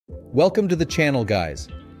Welcome to the channel, guys.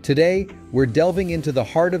 Today, we're delving into the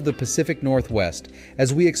heart of the Pacific Northwest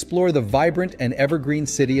as we explore the vibrant and evergreen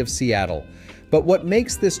city of Seattle. But what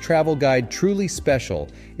makes this travel guide truly special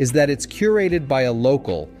is that it's curated by a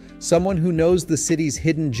local, someone who knows the city's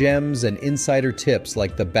hidden gems and insider tips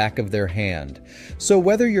like the back of their hand. So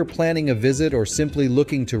whether you're planning a visit or simply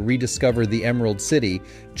looking to rediscover the Emerald City,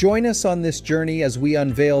 join us on this journey as we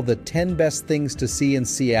unveil the 10 best things to see in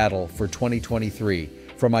Seattle for 2023.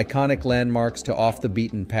 From iconic landmarks to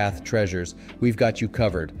off-the-beaten-path treasures, we've got you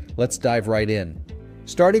covered. Let's dive right in.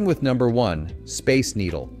 Starting with number 1, Space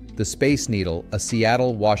Needle. The Space Needle, a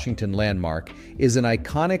Seattle, Washington landmark, is an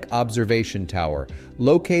iconic observation tower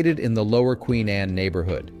located in the Lower Queen Anne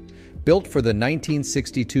neighborhood. Built for the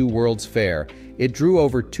 1962 World's Fair, it drew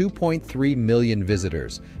over 2.3 million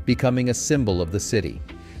visitors, becoming a symbol of the city.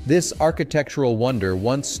 This architectural wonder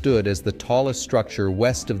once stood as the tallest structure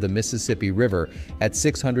west of the Mississippi River at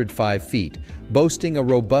 605 feet, boasting a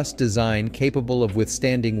robust design capable of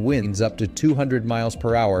withstanding winds up to 200 miles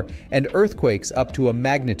per hour and earthquakes up to a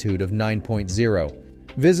magnitude of 9.0.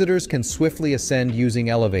 Visitors can swiftly ascend using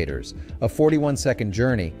elevators, a 41-second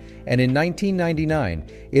journey, and in 1999,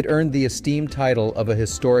 it earned the esteemed title of a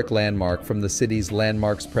historic landmark from the city's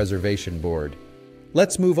Landmarks Preservation Board.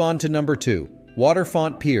 Let's move on to number 2.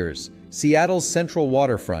 Waterfront Piers. Seattle's central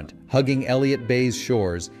waterfront, hugging Elliott Bay's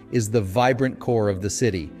shores, is the vibrant core of the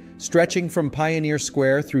city. Stretching from Pioneer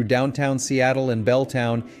Square through downtown Seattle and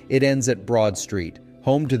Belltown, it ends at Broad Street,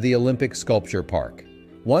 home to the Olympic Sculpture Park.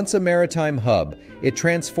 Once a maritime hub, it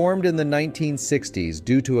transformed in the 1960s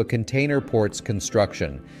due to a container port's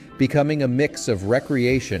construction, becoming a mix of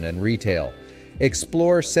recreation and retail.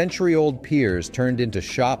 Explore century-old piers turned into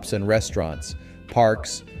shops and restaurants,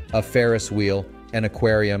 parks, a Ferris wheel, an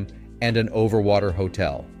aquarium, and an overwater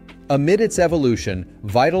hotel. Amid its evolution,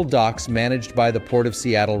 vital docks managed by the Port of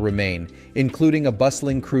Seattle remain, including a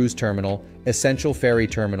bustling cruise terminal, essential ferry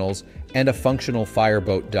terminals, and a functional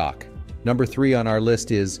fireboat dock. Number 3 on our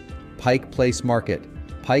list is Pike Place Market.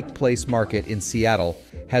 Pike Place Market in Seattle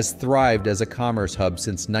has thrived as a commerce hub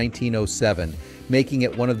since 1907, making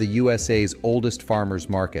it one of the USA's oldest farmers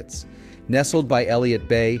markets. Nestled by Elliott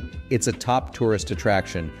Bay, it's a top tourist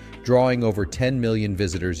attraction, drawing over 10 million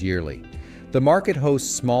visitors yearly. The market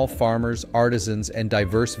hosts small farmers, artisans, and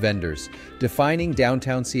diverse vendors, defining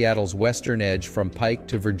downtown Seattle's western edge from Pike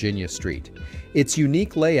to Virginia Street. Its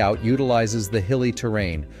unique layout utilizes the hilly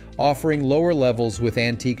terrain, offering lower levels with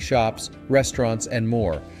antique shops, restaurants, and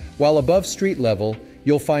more, while above street level,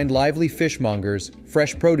 you'll find lively fishmongers,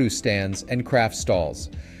 fresh produce stands, and craft stalls.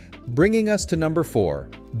 Bringing us to number 4,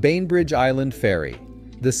 Bainbridge Island Ferry.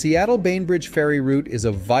 The Seattle Bainbridge Ferry route is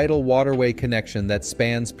a vital waterway connection that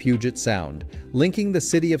spans Puget Sound, linking the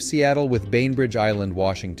city of Seattle with Bainbridge Island,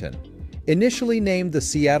 Washington. Initially named the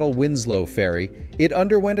Seattle Winslow Ferry, it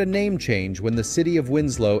underwent a name change when the city of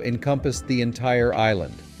Winslow encompassed the entire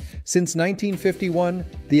island. Since 1951,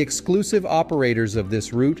 the exclusive operators of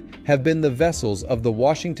this route have been the vessels of the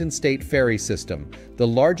Washington State Ferry System, the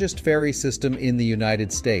largest ferry system in the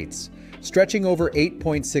United States. Stretching over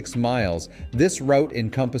 8.6 miles, this route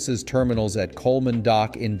encompasses terminals at Coleman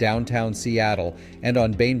Dock in downtown Seattle and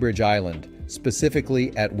on Bainbridge Island,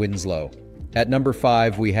 specifically at Winslow. At number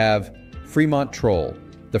 5, we have Fremont Troll.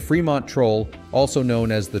 The Fremont Troll, also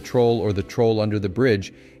known as the Troll or the Troll Under the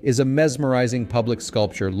Bridge, is a mesmerizing public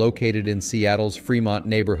sculpture located in Seattle's Fremont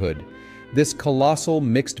neighborhood. This colossal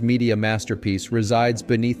mixed-media masterpiece resides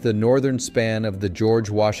beneath the northern span of the George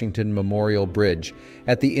Washington Memorial Bridge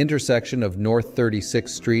at the intersection of North 36th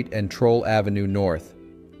Street and Troll Avenue North.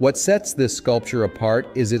 What sets this sculpture apart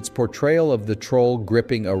is its portrayal of the troll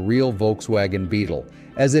gripping a real Volkswagen Beetle,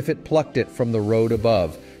 as if it plucked it from the road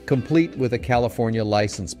above, complete with a California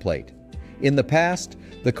license plate. In the past,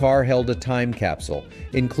 the car held a time capsule,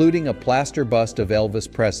 including a plaster bust of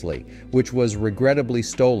Elvis Presley, which was regrettably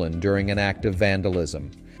stolen during an act of vandalism.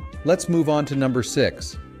 Let's move on to number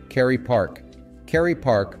 6, Kerry Park. Kerry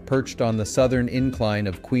Park, perched on the southern incline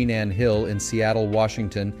of Queen Anne Hill in Seattle,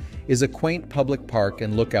 Washington, is a quaint public park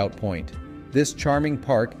and lookout point. This charming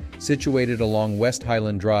park, situated along West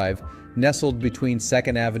Highland Drive, nestled between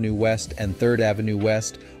 2nd Avenue West and 3rd Avenue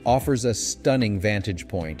West, offers a stunning vantage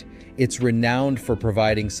point. It's renowned for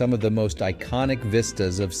providing some of the most iconic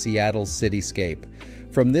vistas of Seattle's cityscape.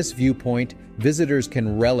 From this viewpoint, visitors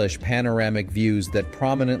can relish panoramic views that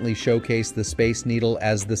prominently showcase the Space Needle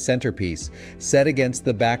as the centerpiece, set against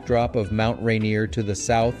the backdrop of Mount Rainier to the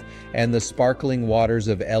south and the sparkling waters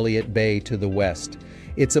of Elliott Bay to the west.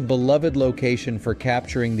 It's a beloved location for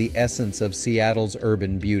capturing the essence of Seattle's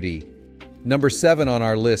urban beauty. Number 7 on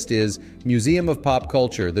our list is Museum of Pop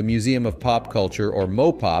Culture. The Museum of Pop Culture, or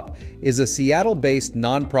MoPop, is a Seattle-based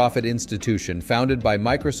nonprofit institution founded by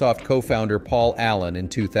Microsoft co-founder Paul Allen in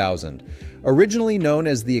 2000. Originally known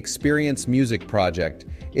as the Experience Music Project,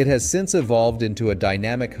 it has since evolved into a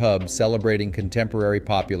dynamic hub celebrating contemporary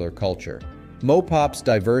popular culture. MoPop's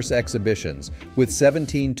diverse exhibitions, with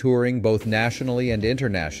 17 touring both nationally and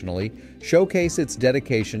internationally, showcase its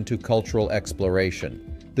dedication to cultural exploration.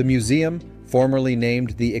 The museum, formerly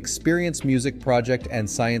named the Experience Music Project and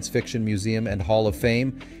Science Fiction Museum and Hall of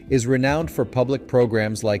Fame, is renowned for public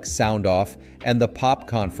programs like Sound Off and the Pop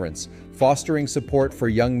Conference, fostering support for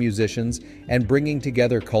young musicians and bringing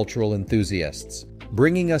together cultural enthusiasts.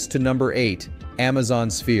 Bringing us to number 8, Amazon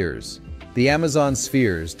Spheres. The Amazon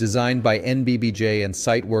Spheres, designed by NBBJ and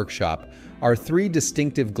Site Workshop, are 3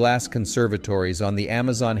 distinctive glass conservatories on the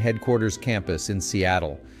Amazon headquarters campus in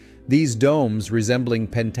Seattle. These domes, resembling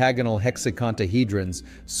pentagonal hexacontahedrons,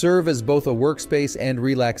 serve as both a workspace and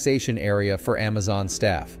relaxation area for Amazon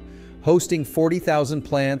staff. Hosting 40,000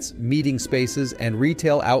 plants, meeting spaces, and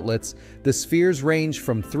retail outlets, the spheres range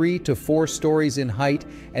from 3 to 4 stories in height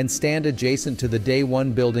and stand adjacent to the Day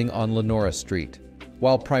One building on Lenora Street.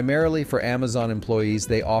 While primarily for Amazon employees,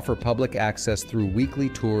 they offer public access through weekly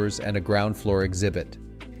tours and a ground floor exhibit.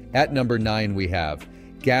 At number 9 we have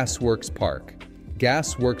Gasworks Park.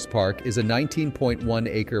 Gasworks Park is a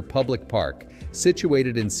 19.1-acre public park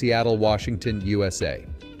situated in Seattle, Washington, USA.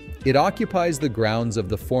 It occupies the grounds of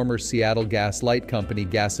the former Seattle Gas Light Company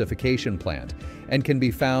gasification plant and can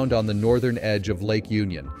be found on the northern edge of Lake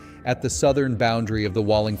Union, at the southern boundary of the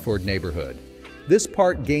Wallingford neighborhood. This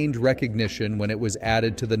park gained recognition when it was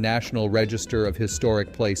added to the National Register of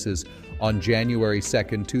Historic Places on January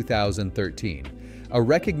 2, 2013, a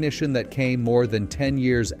recognition that came more than 10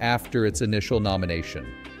 years after its initial nomination.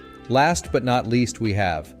 Last but not least we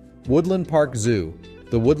have Woodland Park Zoo.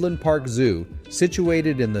 The Woodland Park Zoo,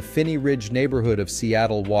 situated in the Finney Ridge neighborhood of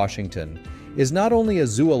Seattle, Washington, is not only a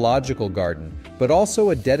zoological garden, but also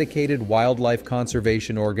a dedicated wildlife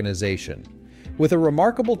conservation organization. With a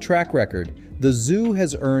remarkable track record, the zoo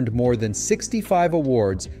has earned more than 65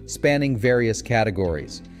 awards spanning various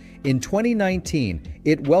categories. In 2019,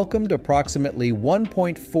 it welcomed approximately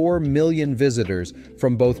 1.4 million visitors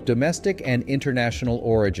from both domestic and international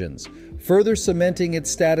origins, further cementing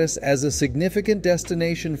its status as a significant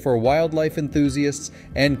destination for wildlife enthusiasts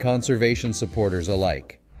and conservation supporters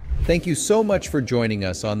alike. Thank you so much for joining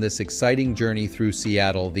us on this exciting journey through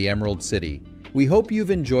Seattle, the Emerald City. We hope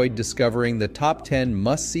you've enjoyed discovering the top 10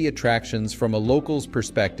 must-see attractions from a local's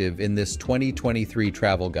perspective in this 2023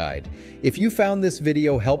 travel guide. If you found this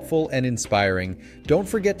video helpful and inspiring, don't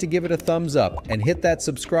forget to give it a thumbs up and hit that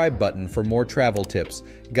subscribe button for more travel tips,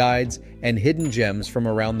 guides, and hidden gems from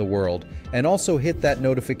around the world, and also hit that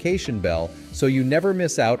notification bell so you never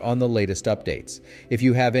miss out on the latest updates. If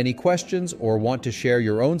you have any questions or want to share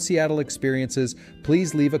your own Seattle experiences,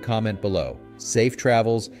 please leave a comment below. Safe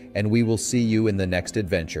travels, and we will see you in the next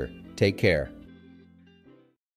adventure. Take care.